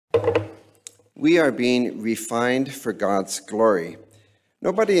We are being refined for God's glory.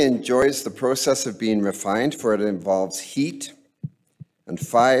 Nobody enjoys the process of being refined, for it involves heat and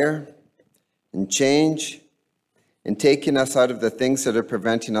fire and change and taking us out of the things that are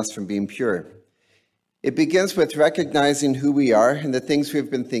preventing us from being pure. It begins with recognizing who we are and the things we've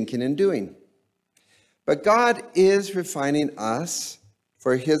been thinking and doing. But God is refining us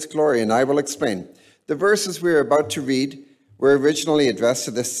for his glory, and I will explain. The verses we are about to read were originally addressed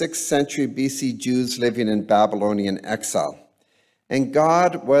to the 6th century BC Jews living in Babylonian exile, and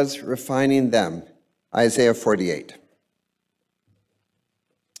God was refining them. Isaiah 48.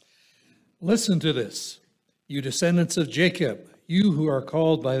 Listen to this, you descendants of Jacob, you who are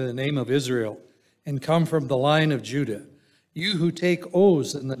called by the name of Israel and come from the line of Judah, you who take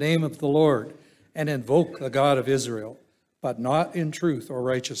oaths in the name of the Lord and invoke the God of Israel, but not in truth or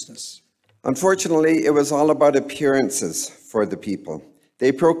righteousness. Unfortunately, it was all about appearances for the people.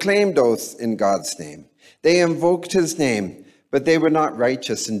 They proclaimed oaths in God's name. They invoked his name, but they were not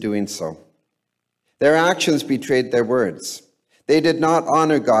righteous in doing so. Their actions betrayed their words. They did not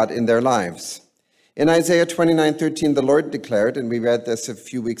honor God in their lives. In Isaiah 29:13, the Lord declared, and we read this a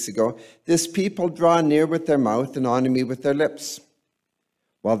few weeks ago, "This people draw near with their mouth and honor me with their lips,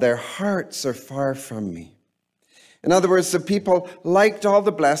 while their hearts are far from me." In other words, the people liked all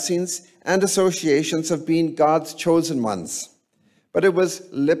the blessings and associations of being God's chosen ones, but it was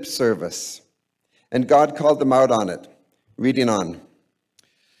lip service, and God called them out on it. Reading on.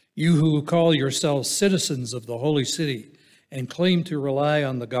 You who call yourselves citizens of the holy city and claim to rely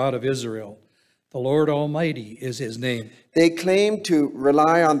on the God of Israel, the Lord Almighty is his name. They claim to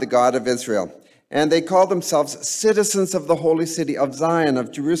rely on the God of Israel, and they call themselves citizens of the holy city of Zion,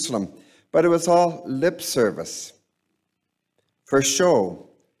 of Jerusalem, but it was all lip service, for show,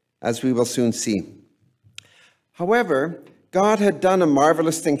 as we will soon see. However, God had done a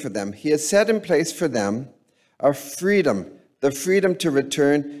marvelous thing for them. He had set in place for them a freedom, the freedom to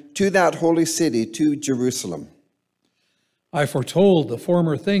return to that holy city, to Jerusalem. I foretold the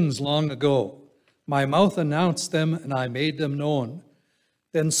former things long ago. My mouth announced them, and I made them known.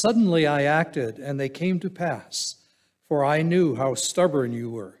 Then suddenly I acted, and they came to pass, for I knew how stubborn you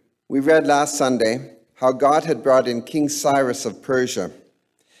were. We read last Sunday how God had brought in King Cyrus of Persia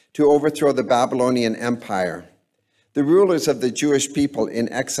to overthrow the Babylonian Empire, the rulers of the Jewish people in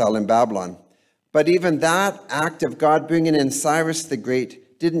exile in Babylon. But even that act of God bringing in Cyrus the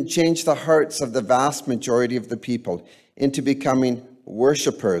Great didn't change the hearts of the vast majority of the people into becoming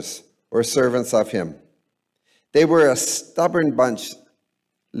worshipers or servants of him. They were a stubborn bunch,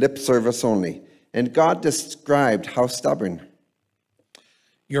 lip service only, and God described how stubborn.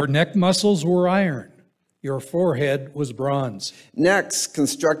 Your neck muscles were iron. Your forehead was bronze. Necks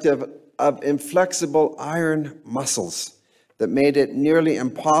constructive of inflexible iron muscles that made it nearly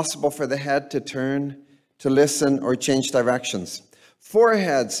impossible for the head to turn, to listen, or change directions.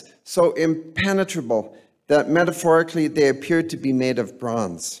 Foreheads so impenetrable that metaphorically they appeared to be made of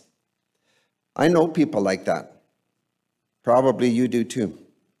bronze. I know people like that. Probably you do too.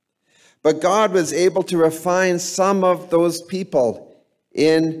 But God was able to refine some of those people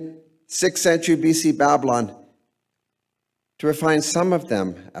in 6th century BC Babylon, to refine some of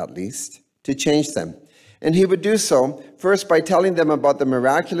them at least, to change them. And he would do so first by telling them about the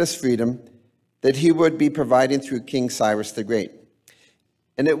miraculous freedom that he would be providing through King Cyrus the Great.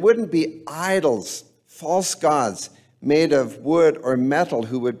 And it wouldn't be idols, false gods made of wood or metal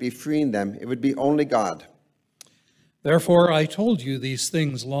who would be freeing them. It would be only God. Therefore I told you these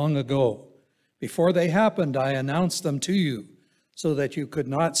things long ago. Before they happened, I announced them to you, so that you could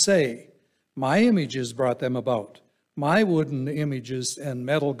not say, my images brought them about. My wooden images and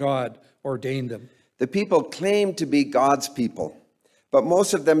metal God ordained them. The people claimed to be God's people, but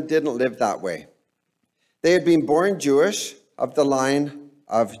most of them didn't live that way. They had been born Jewish, of the line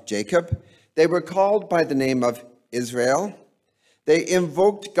of Jacob. They were called by the name of Israel. They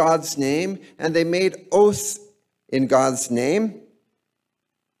invoked God's name, and they made oaths in God's name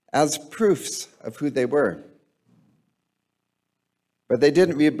as proofs of who they were. But they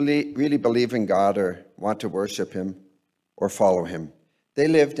didn't really believe in God or want to worship him or follow him. They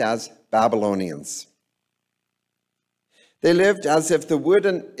lived as Babylonians. They lived as if the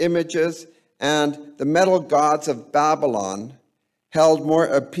wooden images and the metal gods of Babylon held more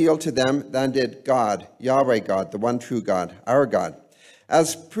appeal to them than did God, Yahweh God, the one true God, our God.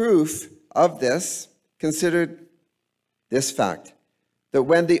 As proof of this, consider this fact, that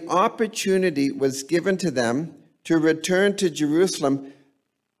when the opportunity was given to them to return to Jerusalem,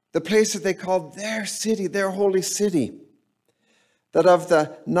 the place that they called their city, their holy city, that of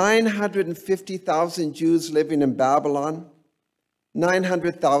the 950,000 Jews living in Babylon,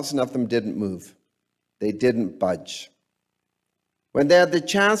 900,000 of them didn't move. They didn't budge. When they had the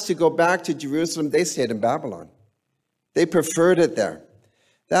chance to go back to Jerusalem, they stayed in Babylon. They preferred it there.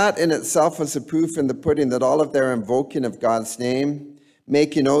 That in itself was the proof in the pudding that all of their invoking of God's name,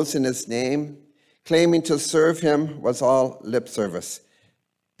 making oaths in his name, claiming to serve him was all lip service.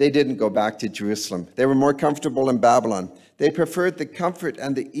 They didn't go back to Jerusalem. They were more comfortable in Babylon. They preferred the comfort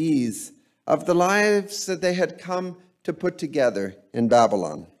and the ease of the lives that they had come to put together in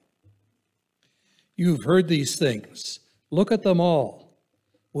Babylon. You've heard these things. Look at them all.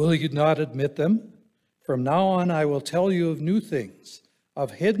 Will you not admit them? From now on, I will tell you of new things,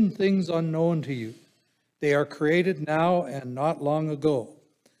 of hidden things unknown to you. They are created now and not long ago.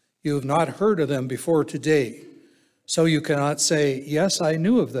 You have not heard of them before today, so you cannot say, yes, I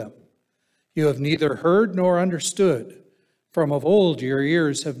knew of them. You have neither heard nor understood. From of old your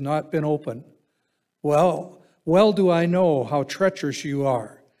ears have not been open. Well do I know how treacherous you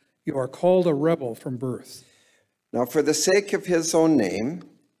are. You are called a rebel from birth. Now, for the sake of his own name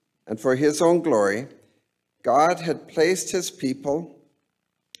and for his own glory, God had placed his people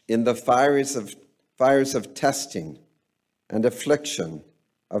in the fires of testing and affliction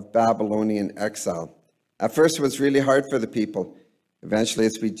of Babylonian exile. At first, it was really hard for the people. Eventually,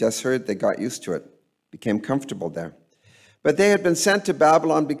 as we just heard, they got used to it, became comfortable there. But they had been sent to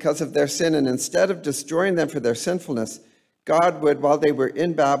Babylon because of their sin, and instead of destroying them for their sinfulness, God would, while they were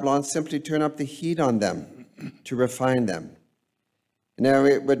in Babylon, simply turn up the heat on them to refine them. Now,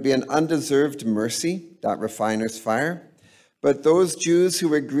 it would be an undeserved mercy, that refiner's fire, but those Jews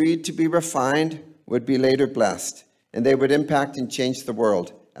who agreed to be refined would be later blessed, and they would impact and change the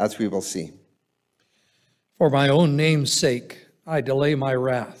world, as we will see. For my own name's sake, I delay my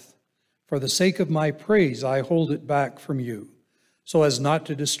wrath. For the sake of my praise, I hold it back from you, so as not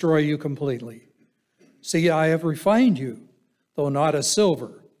to destroy you completely. See, I have refined you, though not as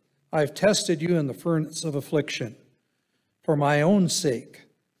silver. I have tested you in the furnace of affliction. For my own sake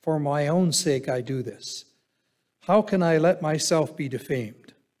I do this. How can I let myself be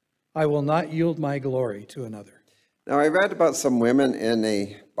defamed? I will not yield my glory to another. Now, I read about some women in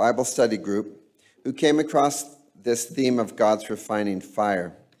a Bible study group who came across this theme of God's refining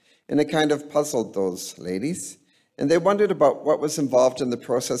fire. And it kind of puzzled those ladies. And they wondered about what was involved in the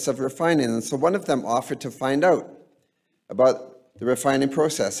process of refining. And so one of them offered to find out about the refining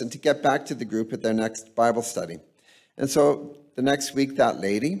process and to get back to the group at their next Bible study. And so the next week, that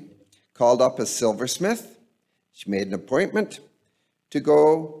lady called up a silversmith. She made an appointment to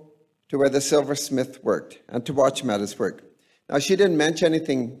go to where the silversmith worked and to watch him at his work. Now, she didn't mention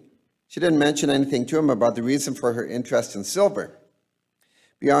anything to him about the reason for her interest in silver,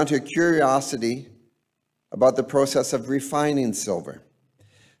 beyond her curiosity about the process of refining silver.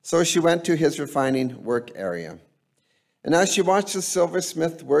 So she went to his refining work area. And as she watched the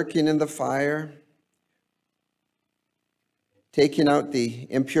silversmith working in the fire, taking out the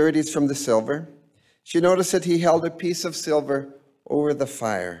impurities from the silver, she noticed that he held a piece of silver over the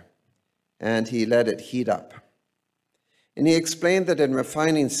fire, and he let it heat up. And he explained that in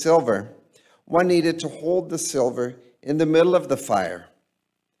refining silver, one needed to hold the silver in the middle of the fire,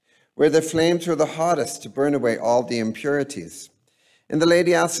 where the flames were the hottest to burn away all the impurities. And the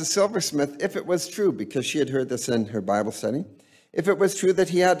lady asked the silversmith if it was true, because she had heard this in her Bible study, if it was true that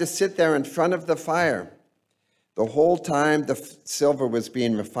he had to sit there in front of the fire the whole time the silver was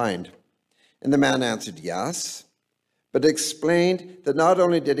being refined. And the man answered yes, but explained that not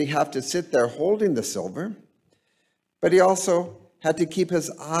only did he have to sit there holding the silver, but he also had to keep his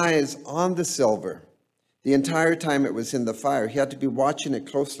eyes on the silver the entire time it was in the fire. He had to be watching it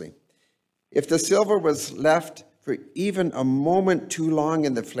closely. If the silver was left for even a moment too long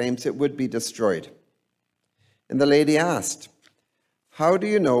in the flames, it would be destroyed. And the lady asked, "How do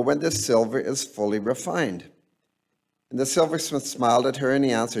you know when the silver is fully refined?" And the silversmith smiled at her and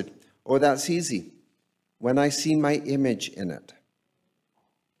he answered, "Oh, that's easy, when I see my image in it."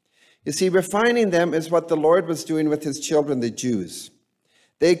 You see, refining them is what the Lord was doing with his children, the Jews.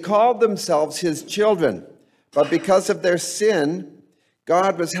 They called themselves his children, but because of their sin,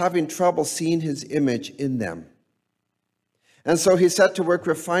 God was having trouble seeing his image in them. And so he set to work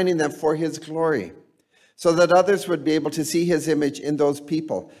refining them for his glory, so that others would be able to see his image in those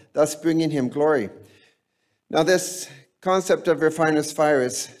people, thus bringing him glory. Now, this concept of refiner's fire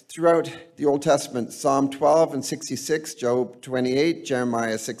is throughout the Old Testament: Psalm 12 and 66, Job 28,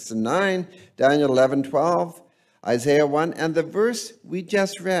 Jeremiah 6 and 9, Daniel 11:12, Isaiah 1, and the verse we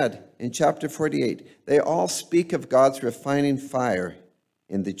just read in chapter 48. They all speak of God's refining fire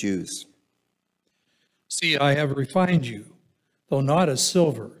in the Jews. See, I have refined you, though not as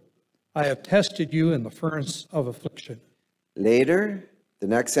silver. I have tested you in the furnace of affliction. Later, the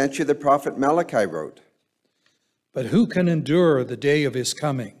next century, the prophet Malachi wrote, But who can endure the day of his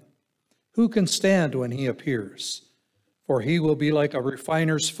coming? Who can stand when he appears? For he will be like a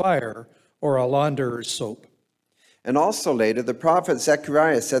refiner's fire or a launderer's soap. And also later, the prophet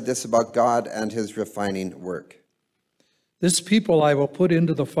Zechariah said this about God and his refining work. This people I will put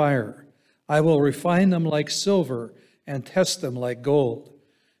into the fire. I will refine them like silver and test them like gold.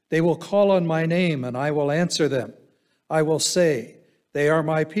 They will call on my name, and I will answer them. I will say, they are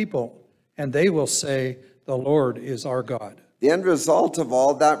my people, and they will say, the Lord is our God. The end result of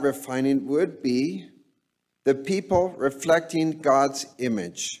all that refining would be the people reflecting God's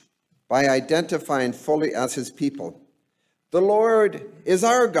image by identifying fully as his people. The Lord is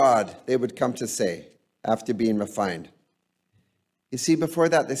our God, they would come to say after being refined. You see, before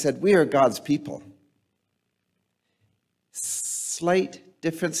that they said, we are God's people. Slight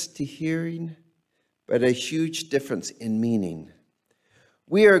difference to hearing, but a huge difference in meaning.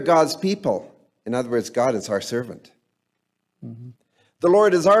 We are God's people. In other words, God is our servant. Mm-hmm. The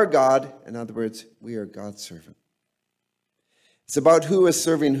Lord is our God. In other words, we are God's servant. It's about who is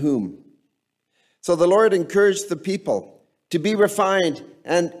serving whom. So the Lord encouraged the people to be refined.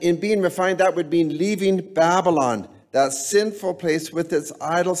 And in being refined, that would mean leaving Babylon, that sinful place with its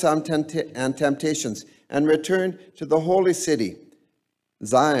idols and temptations, and return to the holy city,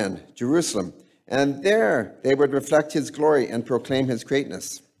 Zion, Jerusalem. And there they would reflect his glory and proclaim his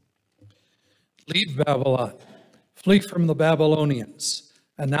greatness. Leave Babylon. Flee from the Babylonians.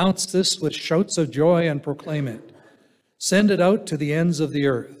 Announce this with shouts of joy and proclaim it. Send it out to the ends of the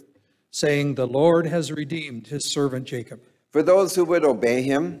earth, saying, the Lord has redeemed his servant Jacob. For those who would obey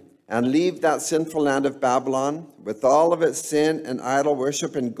him and leave that sinful land of Babylon with all of its sin and idol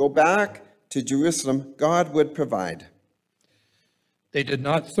worship and go back to Jerusalem, God would provide. They did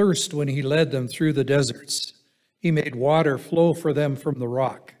not thirst when he led them through the deserts. He made water flow for them from the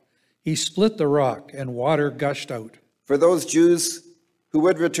rock. He split the rock, and water gushed out. For those Jews who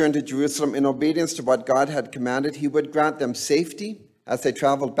would return to Jerusalem in obedience to what God had commanded, he would grant them safety as they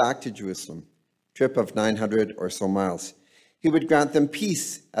traveled back to Jerusalem, a trip of 900 or so miles. He would grant them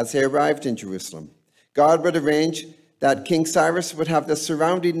peace as they arrived in Jerusalem. God would arrange that King Cyrus would have the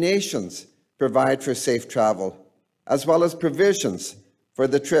surrounding nations provide for safe travel, as well as provisions for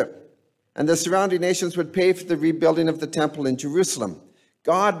the trip. And the surrounding nations would pay for the rebuilding of the temple in Jerusalem.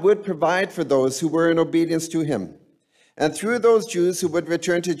 God would provide for those who were in obedience to him. And through those Jews who would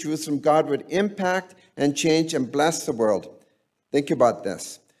return to Jerusalem, God would impact and change and bless the world. Think about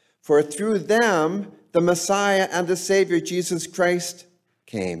this. For through them, the Messiah and the Savior, Jesus Christ,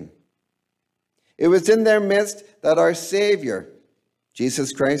 came. It was in their midst that our Savior,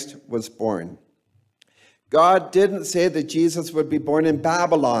 Jesus Christ, was born. God didn't say that Jesus would be born in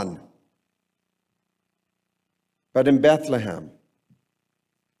Babylon, but in Bethlehem,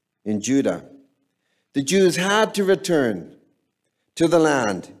 in Judah. The Jews had to return to the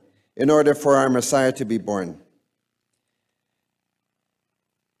land in order for our Messiah to be born.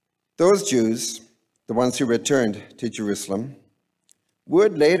 Those Jews, the ones who returned to Jerusalem,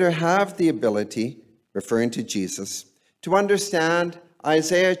 would later have the ability, referring to Jesus, to understand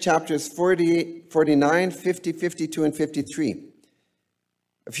Isaiah chapters 48, 49, 50, 52, and 53.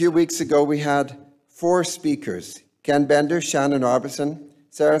 A few weeks ago, we had 4 speakers, Ken Bender, Shannon Robertson,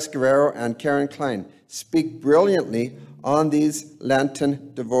 Sarah Guerrero, and Karen Cline, speak brilliantly on these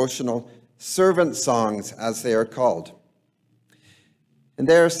Lenten devotional servant songs, as they are called. And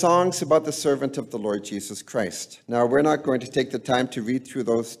they are songs about the servant of the Lord Jesus Christ. Now, we're not going to take the time to read through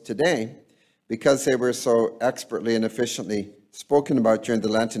those today because they were so expertly and efficiently spoken about during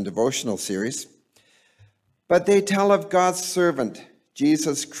the Lenten devotional series. But they tell of God's servant,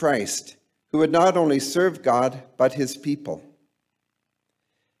 Jesus Christ, who would not only serve God, but his people.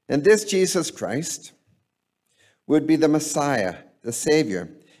 And this Jesus Christ would be the Messiah, the Savior.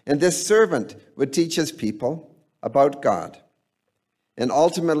 And this servant would teach his people about God. And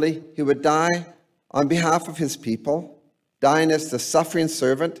ultimately, he would die on behalf of his people, dying as the suffering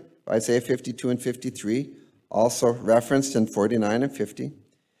servant, Isaiah 52 and 53, also referenced in 49 and 50,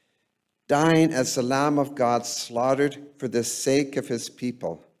 dying as the Lamb of God slaughtered for the sake of his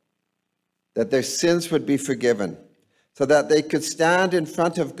people, that their sins would be forgiven, so that they could stand in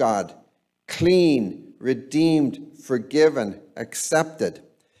front of God, clean, redeemed, forgiven, accepted.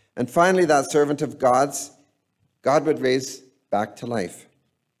 And finally, that servant of God's, God would raise back to life.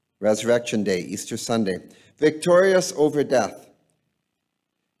 Resurrection Day, Easter Sunday, victorious over death,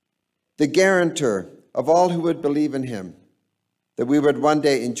 the guarantor of all who would believe in him, that we would one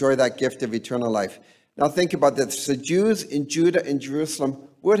day enjoy that gift of eternal life. Now think about this. The Jews in Judah and Jerusalem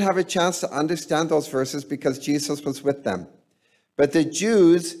would have a chance to understand those verses because Jesus was with them. But the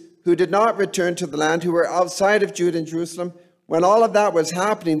Jews who did not return to the land, who were outside of Judah and Jerusalem, when all of that was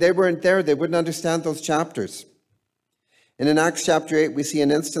happening, they weren't there. They wouldn't understand those chapters. And in Acts chapter 8, we see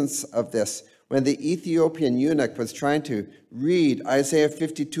an instance of this when the Ethiopian eunuch was trying to read Isaiah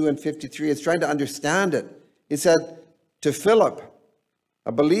 52 and 53. He's trying to understand it. He said to Philip,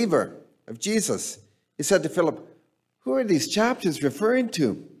 a believer of Jesus, he said to Philip, "Who are these chapters referring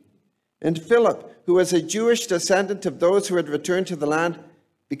to?" And Philip, who was a Jewish descendant of those who had returned to the land,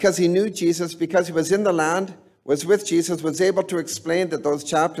 because he knew Jesus, because he was in the land, was with Jesus, was able to explain that those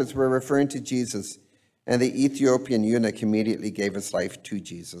chapters were referring to Jesus. And the Ethiopian eunuch immediately gave his life to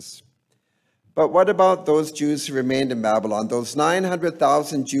Jesus. But what about those Jews who remained in Babylon, those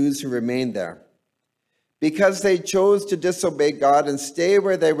 900,000 Jews who remained there? Because they chose to disobey God and stay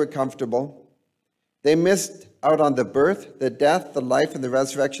where they were comfortable, they missed out on the birth, the death, the life, and the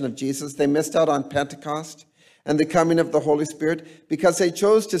resurrection of Jesus. They missed out on Pentecost and the coming of the Holy Spirit. Because they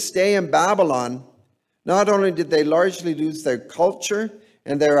chose to stay in Babylon, not only did they largely lose their culture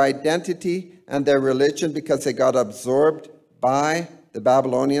and their identity and their religion because they got absorbed by the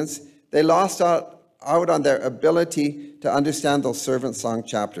Babylonians, they lost out on their ability to understand those servant song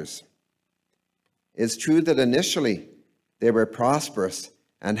chapters. It's true that initially they were prosperous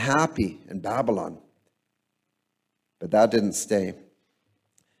and happy in Babylon, but that didn't stay.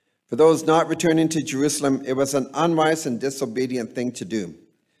 For those not returning to Jerusalem, it was an unwise and disobedient thing to do.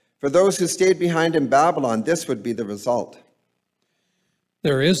 For those who stayed behind in Babylon, this would be the result.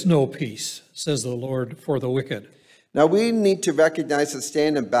 There is no peace, says the Lord, for the wicked. Now we need to recognize that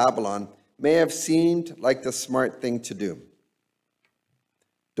staying in Babylon may have seemed like the smart thing to do.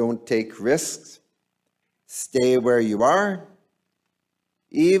 Don't take risks. Stay where you are,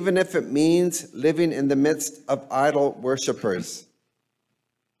 even if it means living in the midst of idol worshippers.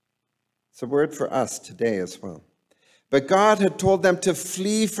 It's a word for us today as well. But God had told them to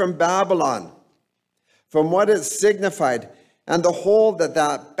flee from Babylon, from what it signified, and the hold that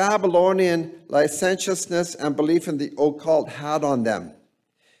that Babylonian licentiousness and belief in the occult had on them.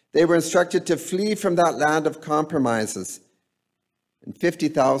 They were instructed to flee from that land of compromises, and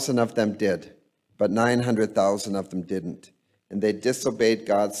 50,000 of them did, but 900,000 of them didn't, and they disobeyed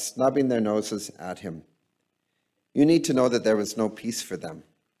God, snubbing their noses at him. You need to know that there was no peace for them.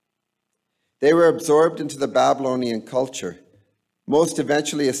 They were absorbed into the Babylonian culture. Most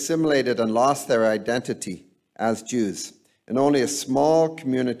eventually assimilated and lost their identity as Jews, and only a small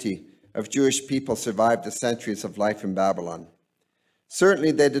community of Jewish people survived the centuries of life in Babylon.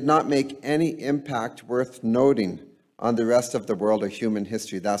 Certainly, they did not make any impact worth noting on the rest of the world or human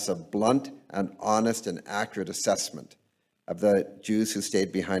history. That's a blunt and honest and accurate assessment of the Jews who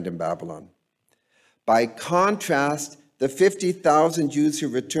stayed behind in Babylon. By contrast, the 50,000 Jews who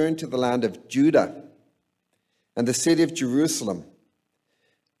returned to the land of Judah and the city of Jerusalem,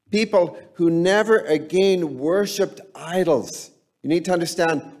 people who never again worshipped idols. You need to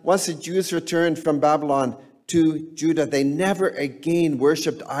understand, once the Jews returned from Babylon to Judah, they never again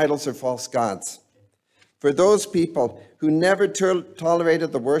worshipped idols or false gods. For those people who never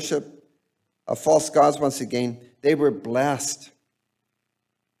tolerated the worship of false gods once again, they were blessed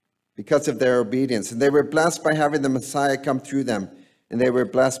because of their obedience. And they were blessed by having the Messiah come through them. And they were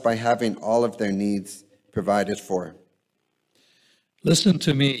blessed by having all of their needs provided for. Listen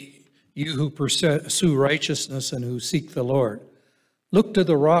to me, you who pursue righteousness and who seek the Lord. Look to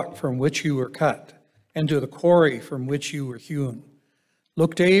the rock from which you were cut, and to the quarry from which you were hewn.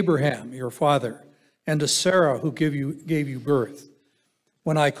 Look to Abraham, your father, and to Sarah, who gave you birth.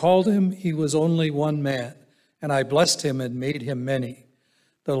 When I called him, he was only one man, and I blessed him and made him many.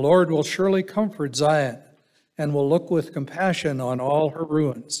 The Lord will surely comfort Zion, and will look with compassion on all her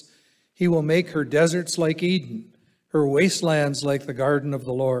ruins. He will make her deserts like Eden, her wastelands like the garden of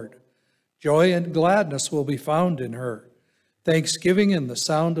the Lord. Joy and gladness will be found in her, thanksgiving and the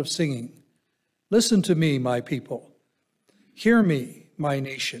sound of singing. Listen to me, my people. Hear me, my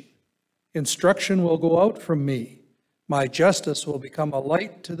nation. Instruction will go out from me. My justice will become a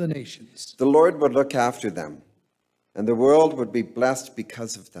light to the nations. The Lord would look after them, and the world would be blessed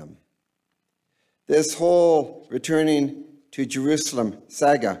because of them. This whole returning to Jerusalem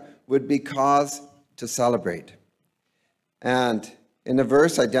saga would be cause to celebrate. And in a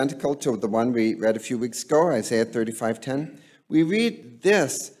verse identical to the one we read a few weeks ago, Isaiah 35:10, we read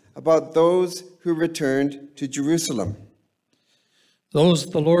this about those who returned to Jerusalem. Those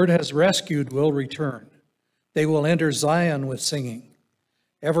the Lord has rescued will return. They will enter Zion with singing.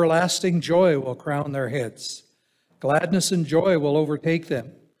 Everlasting joy will crown their heads. Gladness and joy will overtake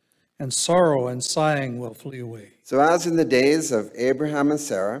them, and sorrow and sighing will flee away. So as in the days of Abraham and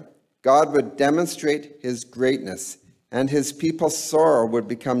Sarah, God would demonstrate his greatness and his people's sorrow would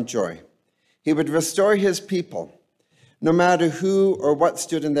become joy. He would restore his people. No matter who or what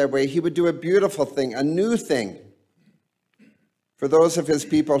stood in their way, he would do a beautiful thing, a new thing, for those of his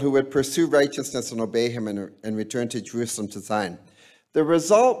people who would pursue righteousness and obey him and return to Jerusalem, to Zion. The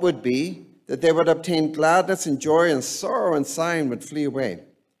result would be that they would obtain gladness and joy, and sorrow and sighing would flee away.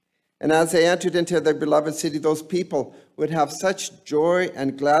 And as they entered into their beloved city, those people would have such joy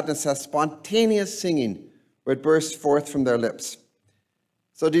and gladness that spontaneous singing would burst forth from their lips.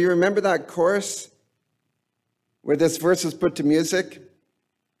 So do you remember that chorus where this verse is put to music?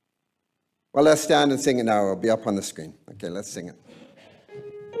 Well, let's stand and sing it now. It'll be up on the screen. Okay, let's sing it.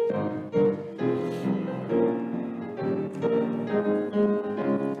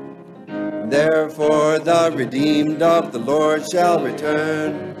 Therefore the redeemed of the Lord shall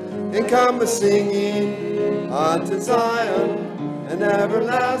return, and come a singing unto Zion, and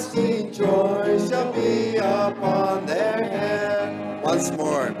everlasting joy shall be upon their head. Once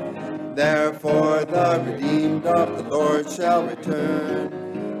more. Therefore the redeemed of the Lord shall return,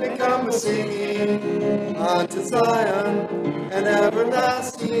 and come a singing unto Zion, and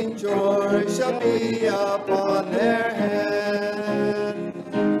everlasting joy shall be upon their head.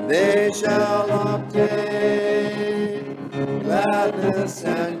 They shall obtain gladness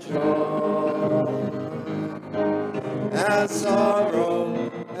and joy, and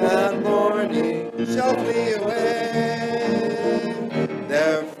sorrow and mourning shall flee away.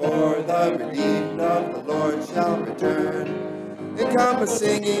 Therefore the redeemed of the Lord shall return, and come a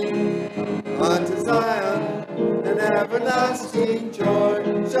singing unto Zion, and everlasting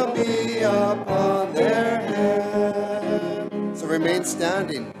joy shall be upon their head. So remain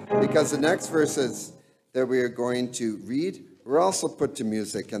standing, because the next verses that we are going to read were also put to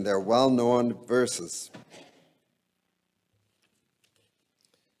music, and they're well-known verses.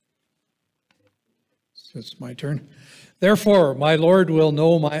 So it's my turn. Therefore, my Lord will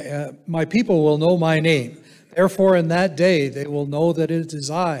know my people will know my name. Therefore, in that day, they will know that it is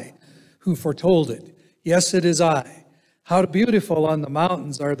I who foretold it. Yes, it is I. How beautiful on the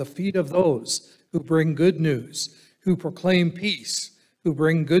mountains are the feet of those who bring good news, who proclaim peace, who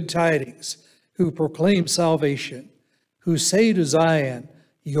bring good tidings, who proclaim salvation, who say to Zion,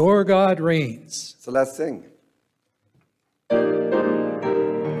 your God reigns. So let's sing.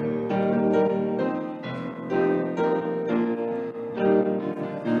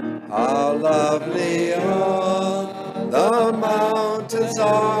 How lovely on the mountains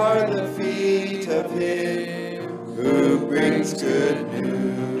are the feet of him who brings good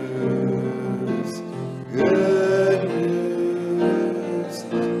news,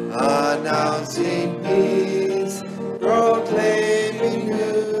 announcing peace, proclaiming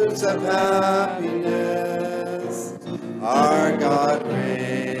news of happiness. Our God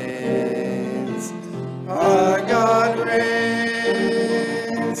reigns, our God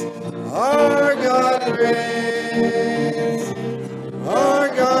reigns, our God reigns, our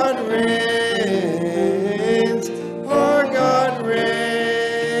God reigns, our God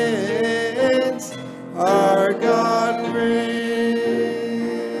reigns, our God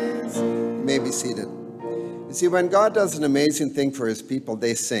reigns. You may be seated. You see, when God does an amazing thing for his people,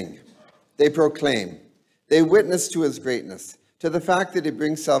 they sing, they proclaim, they witness to his greatness, to the fact that he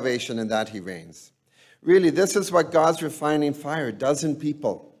brings salvation and that he reigns. Really, this is what God's refining fire does in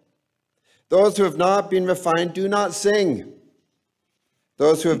people. Those who have not been refined do not sing.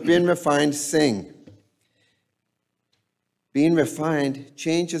 Those who have been refined sing. Being refined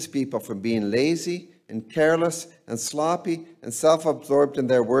changes people from being lazy and careless and sloppy and self-absorbed in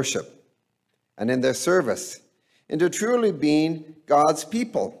their worship and in their service into truly being God's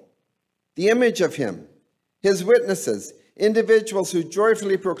people, the image of him, his witnesses, individuals who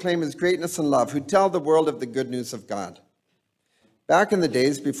joyfully proclaim his greatness and love, who tell the world of the good news of God. Back in the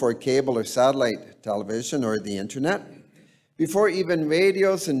days before cable or satellite television or the internet, before even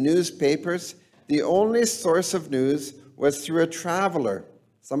radios and newspapers, the only source of news was through a traveler,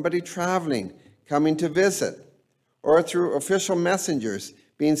 somebody traveling, coming to visit, or through official messengers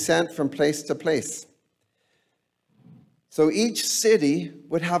being sent from place to place. So each city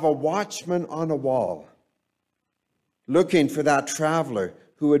would have a watchman on a wall, looking for that traveler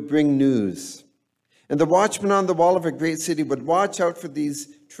who would bring news. And the watchman on the wall of a great city would watch out for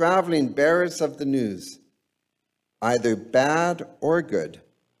these traveling bearers of the news, either bad or good.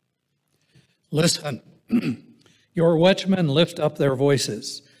 Listen, your watchmen lift up their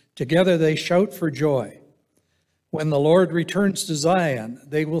voices. Together they shout for joy. When the Lord returns to Zion,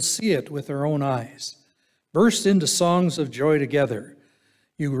 they will see it with their own eyes. Burst into songs of joy together,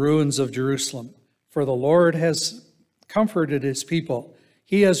 you ruins of Jerusalem, for the Lord has comforted his people.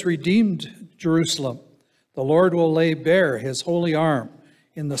 He has redeemed Jerusalem. The Lord will lay bare his holy arm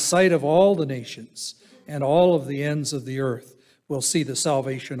in the sight of all the nations, and all of the ends of the earth will see the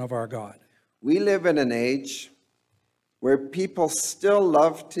salvation of our God. We live in an age where people still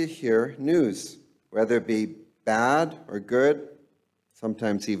love to hear news, whether it be bad or good,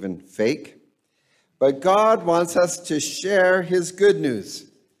 sometimes even fake. But God wants us to share his good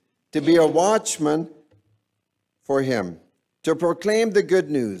news, to be a watchman for him, to proclaim the good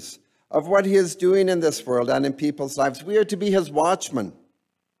news of what he is doing in this world and in people's lives. We are to be his watchmen,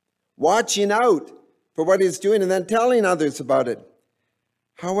 watching out for what he's doing and then telling others about it.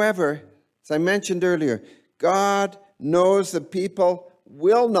 However, as I mentioned earlier, God knows that people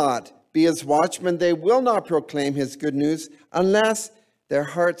will not be his watchmen. They will not proclaim his good news unless their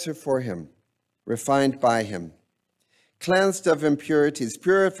hearts are for him, refined by him, cleansed of impurities,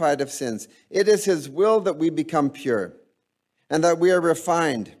 purified of sins. It is his will that we become pure and that we are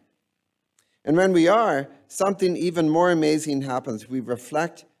refined. And when we are, something even more amazing happens. We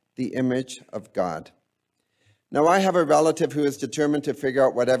reflect the image of God. Now, I have a relative who is determined to figure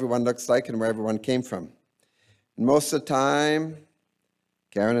out what everyone looks like and where everyone came from. And most of the time,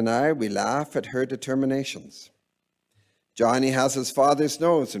 Karen and I, we laugh at her determinations. Johnny has his father's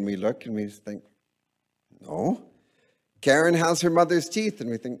nose, and we look and we think, no. Karen has her mother's teeth, and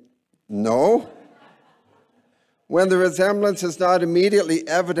we think, no. When the resemblance is not immediately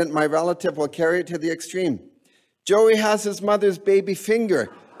evident, my relative will carry it to the extreme. Joey has his mother's baby finger.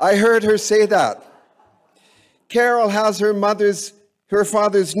 I heard her say that. Carol has her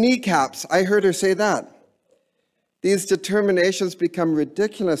father's kneecaps. I heard her say that. These determinations become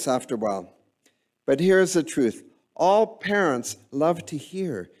ridiculous after a while. But here's the truth. All parents love to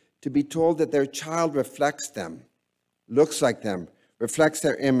hear, to be told that their child reflects them, looks like them, reflects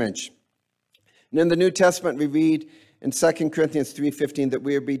their image. And in the New Testament, we read in 2 Corinthians 3:15 that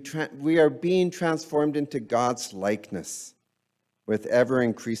we are being transformed into God's likeness with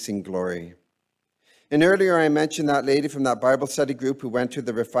ever-increasing glory. And earlier I mentioned that lady from that Bible study group who went to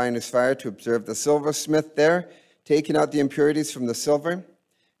the refiner's fire to observe the silversmith there, taking out the impurities from the silver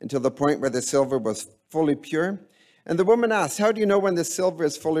until the point where the silver was fully pure. And the woman asked, "How do you know when the silver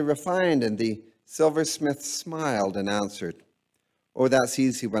is fully refined?" And the silversmith smiled and answered, "Oh, that's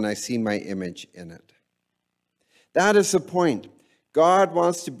easy when I see my image in it." That is the point. God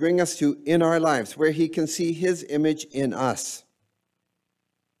wants to bring us to in our lives where he can see his image in us.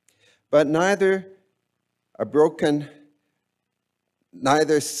 But neither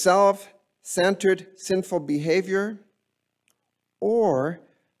self-centered sinful behavior or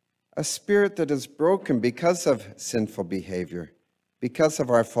a spirit that is broken because of sinful behavior, because of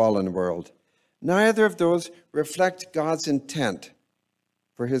our fallen world. Neither of those reflect God's intent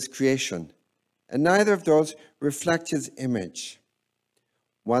for his creation, and neither of those reflect his image.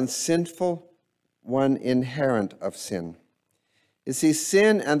 One sinful, one inherent of sin. You see,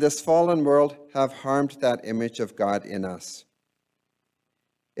 sin and this fallen world have harmed that image of God in us.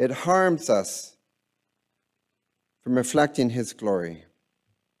 It harms us from reflecting his glory.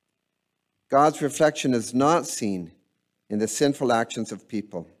 God's reflection is not seen in the sinful actions of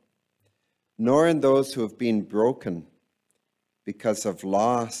people, nor in those who have been broken because of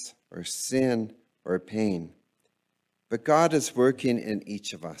loss or sin or pain. But God is working in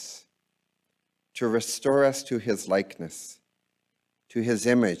each of us to restore us to his likeness, to his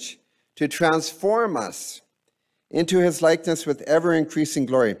image, to transform us into his likeness with ever-increasing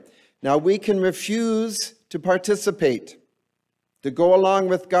glory. Now, we can refuse to participate, to go along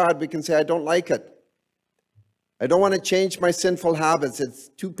with God. We can say, I don't like it. I don't want to change my sinful habits. It's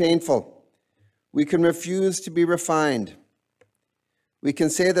too painful. We can refuse to be refined. We can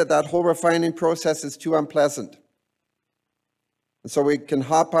say that that whole refining process is too unpleasant. And so we can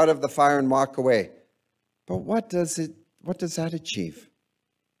hop out of the fire and walk away. But what does that achieve?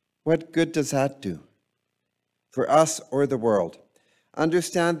 What good does that do for us or the world?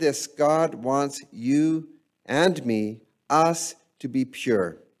 Understand this, God wants you and me, us, to be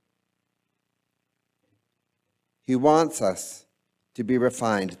pure. He wants us to be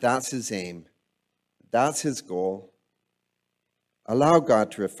refined. That's his aim. That's his goal. Allow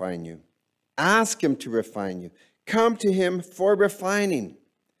God to refine you. Ask him to refine you. Come to him for refining.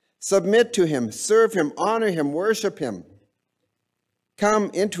 Submit to him, serve him, honor him, worship him.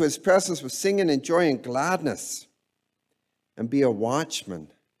 Come into his presence with singing and joy and gladness. And be a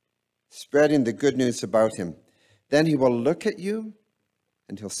watchman, spreading the good news about him. Then he will look at you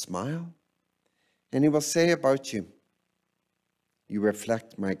and he'll smile. And he will say about you, you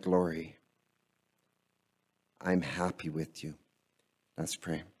reflect my glory. I'm happy with you. Let's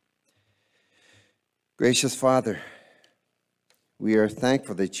pray. Gracious Father, we are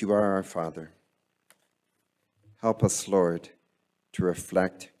thankful that you are our Father. Help us, Lord, to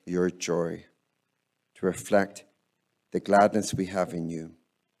reflect your joy, to reflect the gladness we have in you,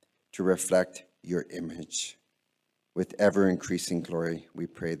 to reflect your image. With ever-increasing glory, we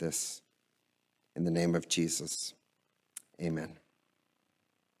pray this in the name of Jesus. Amen.